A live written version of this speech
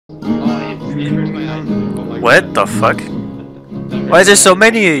What the fuck? Why is there so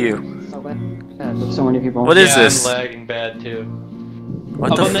many of you? So many people. What is this? I'm lagging bad too.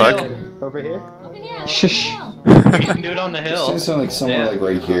 What the fuck? Over here? Shush. We can do it on the hill. Seems like somewhere like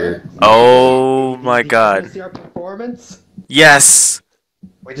right here. Oh my god. See our performance? Yes!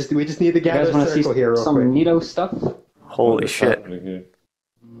 We just need to gather a circle here real Some quick. neato stuff? Holy shit.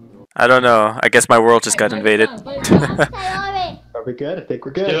 I don't know. I guess my world just got invaded. Are we good? I think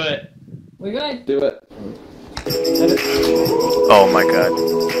we're good. Do it. We're good. Do it. Oh my god.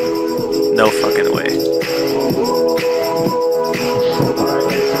 No fucking way.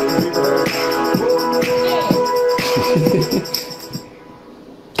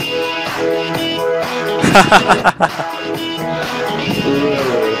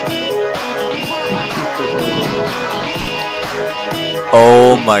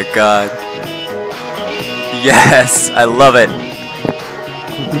 Oh my god. Yes, I love it.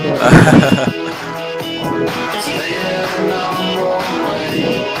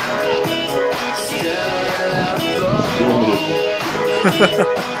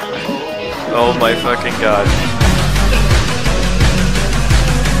 Oh my fucking god.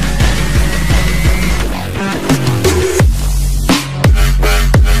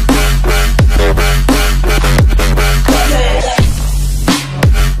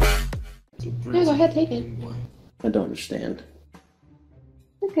 Yeah, go ahead, take it. I don't understand.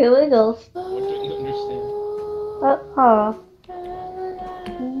 Okay, wiggles. What don't you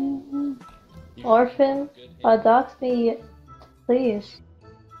understand? Orphan, adopt me, please.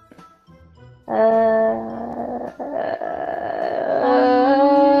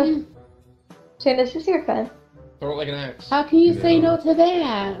 Shane, is this your friend? Throw it like an axe. How can you say no to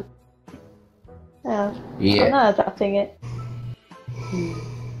that? No. Yeah. I'm not adopting it.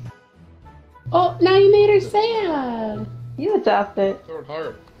 Oh, now you made her sad. You adopt it. Throw it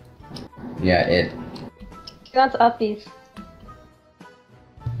hard. Yeah, it. She wants uppies.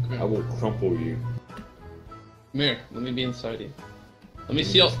 I will crumple you. Come here, let me be inside you. Let me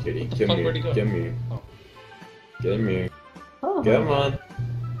see all. Just kidding. What the Give fuck, me. where'd he go? Give me. Oh. Give me. Oh. Come on.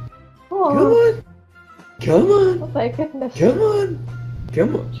 Oh. Come on. Oh my goodness. Come on.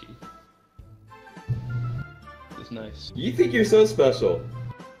 Come on. Gee. It's nice. You think you're so special.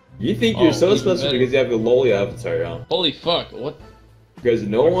 You think you're so even special better. because you have a lolly avatar on. Holy fuck, what? Because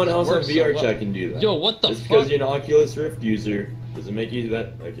no one else on Works so VRChat well. can do that. Yo, what the Just fuck? because you're an Oculus Rift user doesn't make you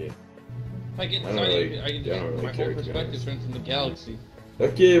that. Okay. If I get I don't inside really- you, I can yeah, I don't really my care, whole to be perspective honest. turns into galaxy.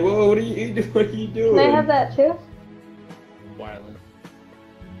 Okay. Whoa. What are you doing? What are you doing? Can I have that too? Wildin'.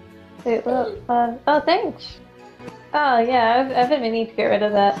 Wait, well, oh, thanks. Oh, yeah, I've been meaning to get rid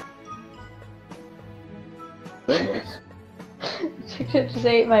of that. Thanks. She just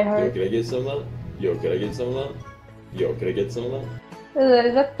ate my Yo, heart. can I get some of that? Yo, can I get some of that? Yo, can I get some of that?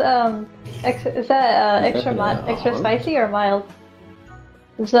 Is that, extra extra spicy or mild?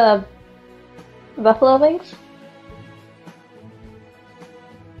 Is, buffalo wings?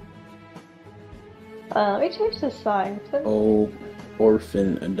 Let me change this song. Oh,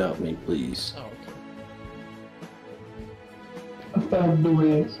 orphan, adopt me, please. Oh,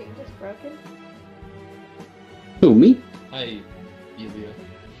 okay. Is she just broken? Who, me? Hi, Yulia.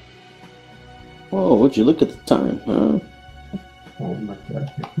 Oh, would you look at the time, huh? Oh my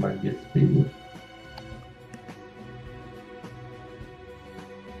god, it might get speedy.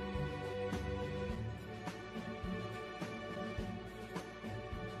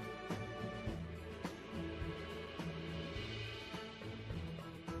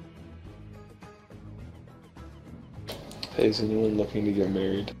 Hey, is anyone looking to get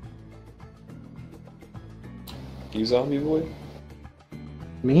married? You zombie boy?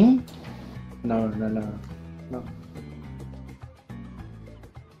 Me? No.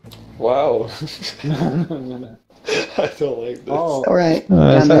 Wow. No. I don't like this. Oh, alright.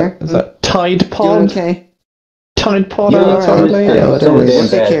 Is that Tide Pod? Okay. Tide Pod, You're that's alright. what Yeah, it don't worry, is. we'll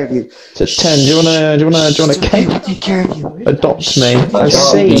take care of you. It's at 10. Do you wanna cake? We'll take care of you. Adopt me. I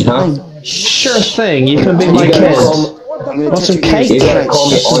see. Sure thing, you can be my kid. I'm gonna Want touch some your cake? ears.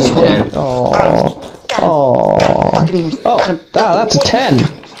 Oh. Oh, that's a 10.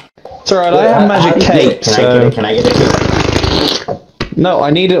 It's alright, I have magic cake, so... Can I get it? No,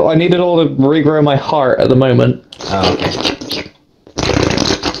 I need it all to regrow my heart at the moment. Oh, okay.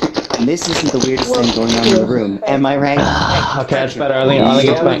 And this isn't the weirdest thing going on in the room, am I right? Okay, it's better. I think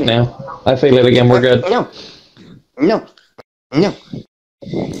it's back now. I feel it again, we're good. No.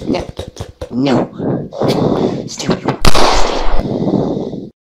 Still,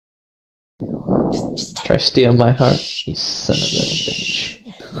 Try to steal my heart, you son of a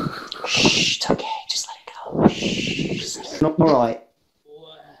bitch. Shh, it's okay, just let it go. Shh. Alright.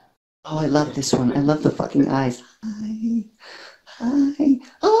 Oh, I love this one. I love the fucking eyes. Hi. Hi.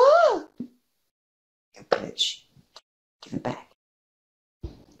 Oh! You bitch. Give it back.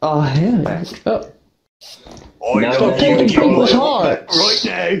 Oh, hell. Oh. Stop taking people's hearts.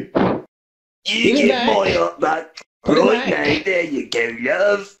 Right now. You Give it get back. my heart back. Put it Right back. now. There you go,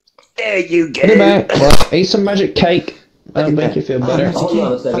 love. There you go. Put it back. Well, eat some magic cake. That'll make you feel better. Hold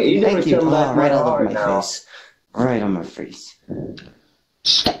on a second. You never Thank you. turned back my Right all over heart my now. face. Right on my face.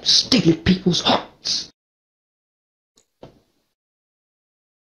 Stop stealing people's hearts.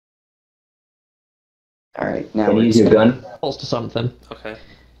 Alright, now Can you we're use your gun? Falls to something, Okay.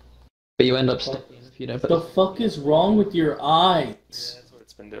 but you end up stealing if you don't. The fuck is wrong with your eyes? That's what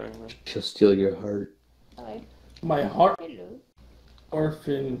it's been doing. Then. She'll steal your heart. My heart.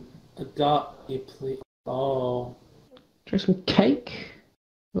 Orphan, adopt me, please. Oh. Drink some cake.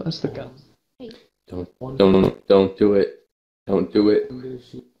 Well, that's the gun. Don't do it. Don't do it.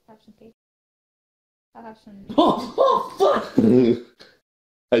 Have some cake. I'll have some. Oh, fuck!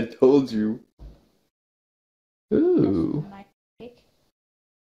 I told you. Ooh, Nice cake.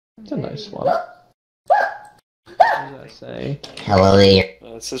 that's a nice one. What does that say? Hello there.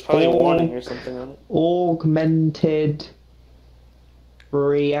 It says probably a warning or something on it. Augmented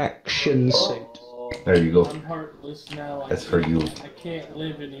reaction suit. There you go. I'm heartless now. That's for you. I can't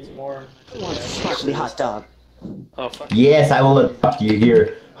live anymore. Sparkly hot dog. Oh fuck. Yes, I will fuck you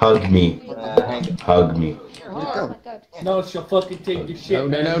here. Hug me. Hug me. Oh my god. No, she'll fucking take your shit.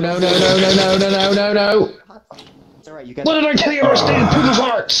 No, no, man. no, no, no, no, no, no, no, no, no. It's alright, you guys. What did I tell you about stealing people's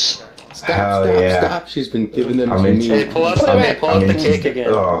hearts? Hell yeah. Stop. She's been giving them I'm to into me. Hey, pull out the cake again.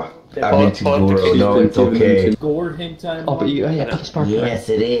 Oh, Yeah, I'm into pull out the Goro. cake. No, it's okay. Gore hentai. Oh, but you, yeah, put the sparkler. Yes,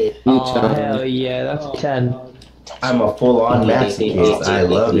 it is. Oh, hell yeah, that's 10. I'm a full-on masochist. I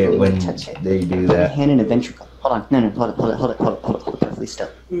love it when they do Put your that. hand in a ventricle. Hold on. No, hold it perfectly still.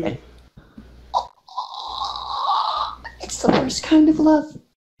 Ready? It's the worst kind of love.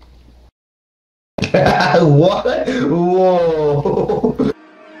 What? Whoa.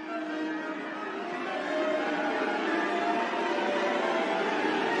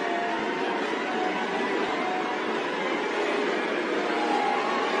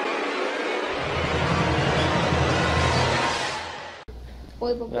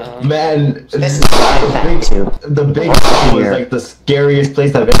 Man, This is the big apple is like the scariest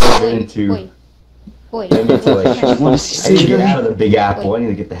place I've ever been to. I need to like, I need to get out of the big apple. I need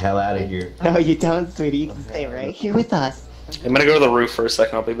to get the hell out of here. No, you don't, sweetie. You can stay right here with us. I'm gonna go to the roof for a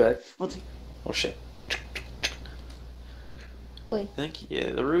second. I'll be back. Well, Oh shit. Wait. I think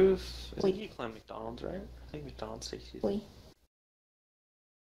yeah, the roof. I think Wait. you climb McDonald's, right? I think McDonald's takes you. Wait.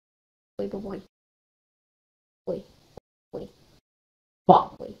 Wait.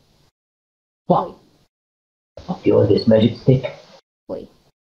 What? Wait. What? Do you want this magic stick? Wait.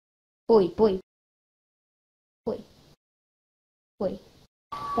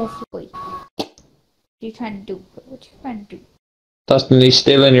 That's wait. What you trying to do? What you trying to do? Dustin, he's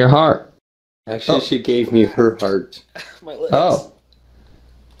stealing your heart. Actually, she gave me her heart. My legs. Oh.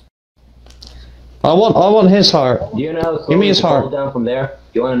 I want his heart. Do you know how Give me his it falls heart. down from there?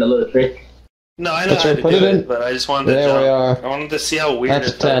 You want a little trick? No, I know That's how right, to put do it it, in. but I just wanted to There jump. we are. I wanted to see how weird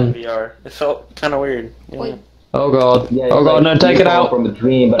That's it felt in 10. VR. It felt kind of weird. You know? Wait. Oh god. Yeah, Oh it's god, like no, take you it fall out. From a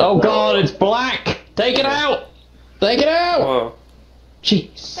dream, but Oh it's not. god, it's black. Take it out. Take it out. Whoa. What the hell are you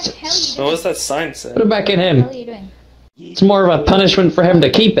Jesus. What doing? was that sign say? Put it back in What him. the hell are you doing? It's more of a punishment for him to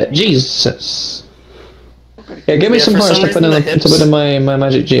keep it. Jesus. Yeah, give me Yeah, some for hearts some to put in reason a the little bit of my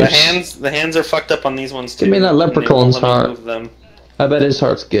magic juice. The hands are fucked up on these ones too. Give me that and they leprechaun's won't let me heart. move them. I bet his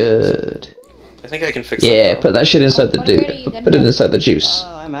heart's good. I think I can fix Yeah, that. put that shit inside the What grade are dude. you gonna Put it get? inside the juice.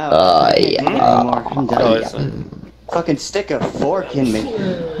 Oh, I'm out. Oh, I can't do it yeah. anymore. I'm Oh, done. it's a- Fucking stick a fork in me.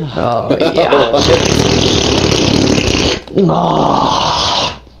 Oh, yeah.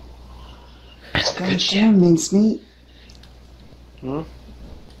 Oh. God damn, mincemeat. Hmm?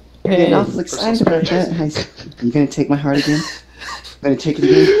 You're getting awful excited about that. You gonna take my heart again? Gonna take it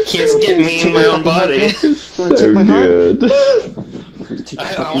again? Can't get me in my own body. Wanna take my heart?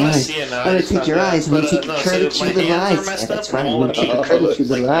 I want to see it now. I'm gonna take your eyes. I'm gonna take your curly cute little eyes. Yeah, that's right. I'm gonna take your curly cute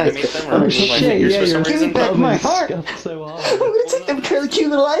little eyes. I'm gonna give me back my heart. So I'm gonna take them curly cute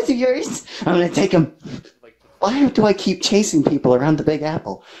little eyes of yours. I'm gonna take them. Why do I keep chasing people around the Big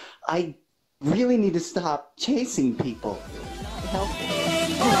Apple? I really need to stop chasing people. Help me.